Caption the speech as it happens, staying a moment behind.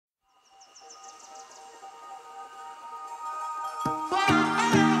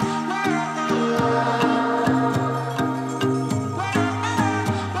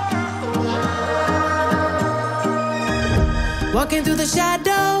walking through the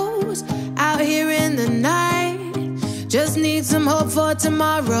shadows, out here in the night. Just need some hope for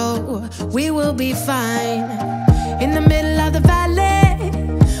tomorrow. We will be fine. In the middle of the valley,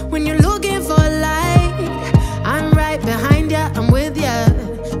 when you're looking for light, I'm right behind ya, I'm with ya,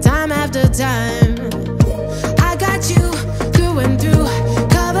 time after time. I got you through and through.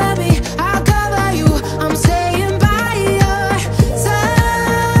 Cover me, I'll cover you. I'm staying by your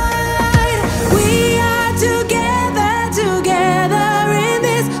side. We are together, together in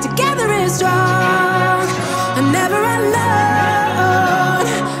this. Together is strong and never alone.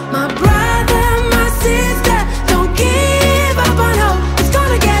 My brother, my sister, don't give up on hope. It's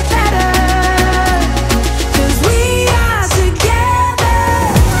gonna get better, 'cause we are together.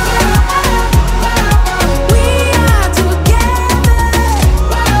 We are together.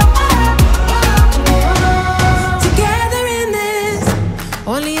 Together in this.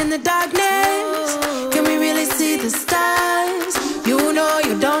 Only in the darkness can we really see the stars. You know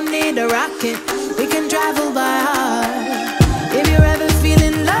you don't need a rocket. We can travel by heart. If you're ever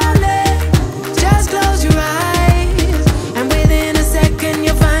feeling lonely, just close your eyes, and within a second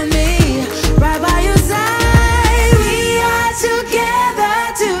you'll find me right by your side. We are together,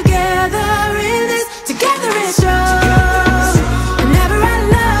 together in this. Together is strong and never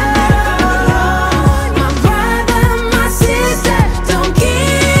alone. My brother, my sister, don't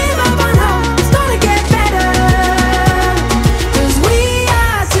give up on hope. It's gonna get better, 'cause we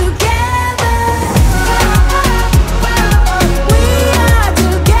are together. We are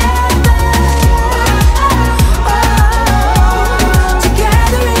together.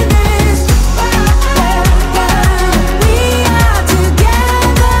 Together in this. We are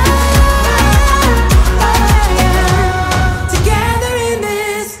together. Together in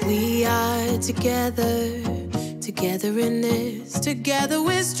this. We are together, together in this. Together